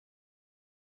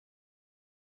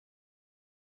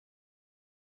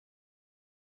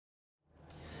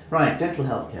Right, dental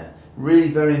healthcare. Really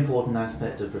very important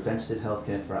aspect of preventative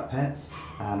healthcare for our pets,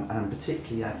 and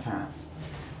particularly our cats.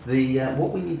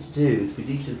 What we need to do is we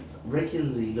need to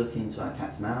regularly look into our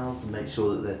cats' mouths and make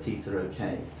sure that their teeth are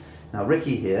okay. Now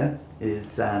Ricky here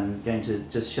is going to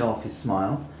just show off his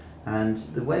smile, and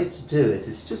the way to do it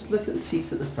is just look at the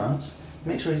teeth at the front,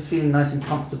 make sure he's feeling nice and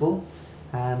comfortable,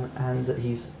 and that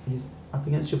he's up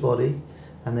against your body,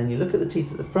 and then you look at the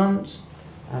teeth at the front,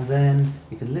 and then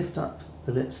you can lift up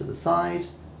the lips at the side,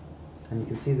 and you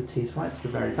can see the teeth right to the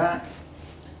very back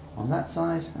on that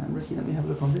side. And Ricky, let me have a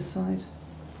look on this side,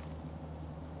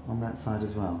 on that side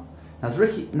as well.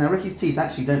 Now Ricky's teeth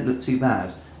actually don't look too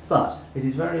bad, but it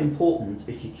is very important,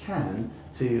 if you can,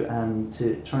 to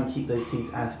try and keep those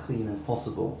teeth as clean as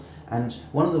possible. And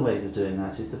one of the ways of doing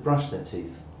that is to brush their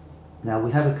teeth. Now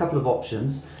we have a couple of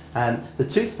options. The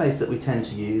toothpaste that we tend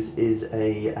to use is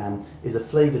a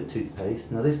flavoured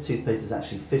toothpaste. Now this toothpaste is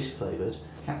actually fish flavoured.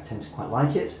 Cats tend to quite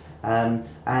like it, and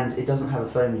it doesn't have a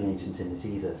foaming agent in it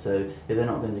either, so they're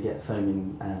not going to get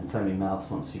foaming mouths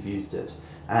once you've used it.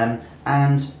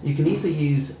 And you can either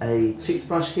use a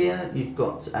toothbrush here. You've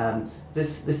got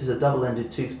this is a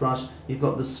double-ended toothbrush. You've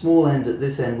got the small end at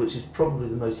this end, which is probably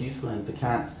the most useful end for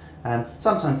cats.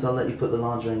 Sometimes they'll let you put the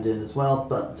larger end in as well,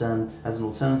 but as an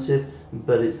alternative.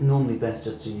 But it's normally best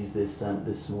just to use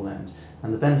this small end.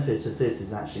 And the benefit of this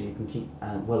is actually you can keep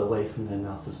well away from their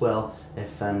mouth as well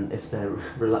if they're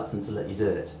reluctant to let you do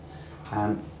it.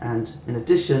 And in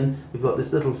addition, we've got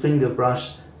this little finger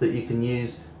brush that you can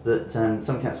use. That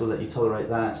some cats will let you tolerate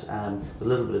that. A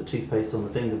little bit of toothpaste on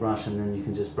the finger brush, and then you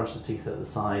can just brush the teeth at the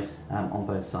side on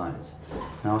both sides.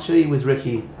 Now I'll show you with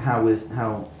Ricky how we're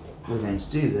going to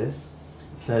do this.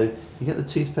 So you get the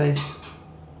toothpaste,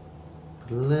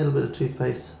 put a little bit of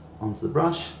toothpaste onto the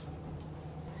brush.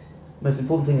 Most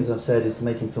important thing, as I've said, is to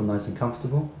make him feel nice and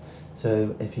comfortable.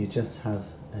 So if you just have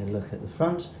a look at the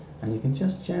front, and you can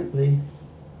just gently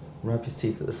rub his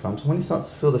teeth at the front, and when he starts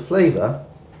to feel the flavour,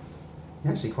 he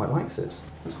actually quite likes it.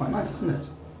 That's quite nice, isn't it?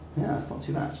 Yeah, it's not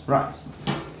too bad. Right,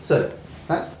 so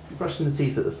that's brushing the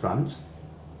teeth at the front.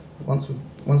 Once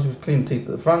we've cleaned the teeth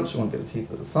at the front, you want to get the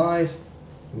teeth at the side.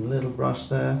 A little brush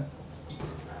there.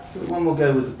 One will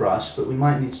go with the brush, but we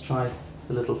might need to try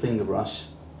the little finger brush.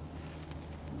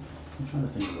 I'll try the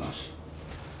finger brush.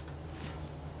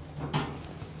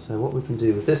 So what we can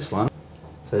do with this one,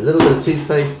 so a little bit of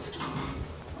toothpaste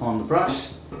on the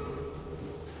brush,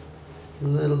 a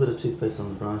little bit of toothpaste on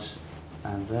the brush,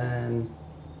 and then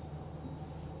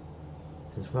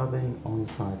just rubbing on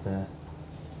the side there.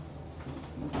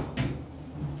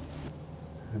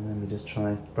 And then we just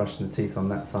try brushing the teeth on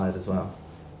that side as well.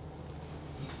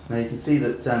 Now you can see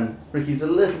that Ricky's a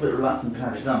little bit reluctant to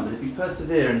have it done, but if you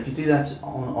persevere and if you do that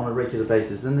on a regular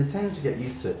basis, then they tend to get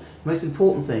used to it. The most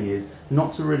important thing is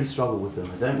not to really struggle with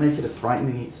them. Don't make it a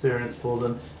frightening experience for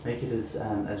them. Make it as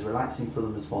relaxing for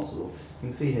them as possible. You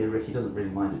can see here Ricky doesn't really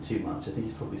mind it too much. I think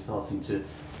he's probably starting to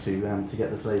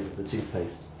get the flavour of the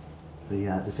toothpaste,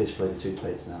 the fish flavoured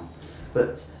toothpaste now.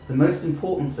 But the most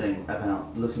important thing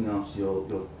about looking after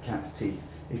your cat's teeth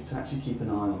is to actually keep an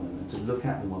eye on them and to look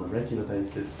at them on a regular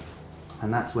basis.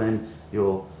 And that's when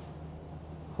you're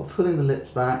pulling the lips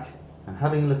back and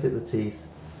having a look at the teeth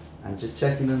and just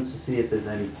checking them to see if there's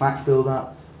any plaque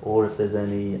build-up or if there's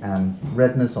any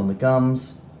redness on the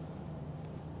gums.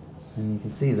 And you can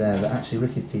see there that actually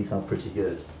Ricky's teeth are pretty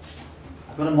good.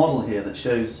 I've got a model here that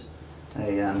shows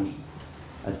a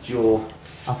jaw,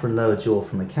 upper and lower jaw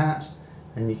from a cat,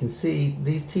 and you can see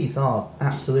these teeth are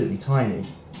absolutely tiny.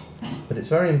 But it's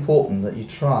very important that you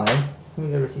try, here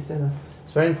we go Ricky, stay there.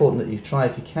 It's very important that you try,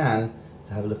 if you can,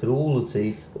 to have a look at all the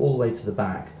teeth, all the way to the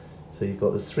back. So you've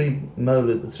got the three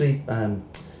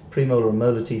premolar and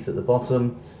molar teeth at the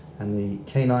bottom, and the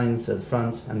canines at the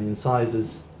front, and the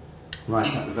incisors right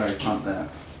at the very front there.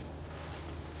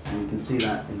 And you can see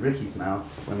that in Ricky's mouth.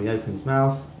 When we open his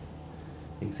mouth,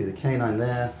 you can see the canine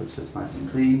there, which looks nice and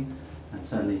clean, and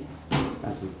certainly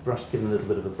as we've given a little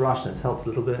bit of a brush, that's helped a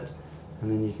little bit. And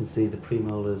then you can see the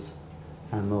premolars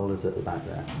and molars at the back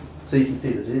there. So you can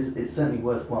see that it's certainly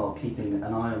worthwhile keeping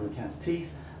an eye on the cat's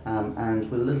teeth, and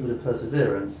with a little bit of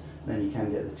perseverance, then you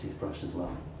can get the teeth brushed as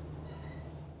well.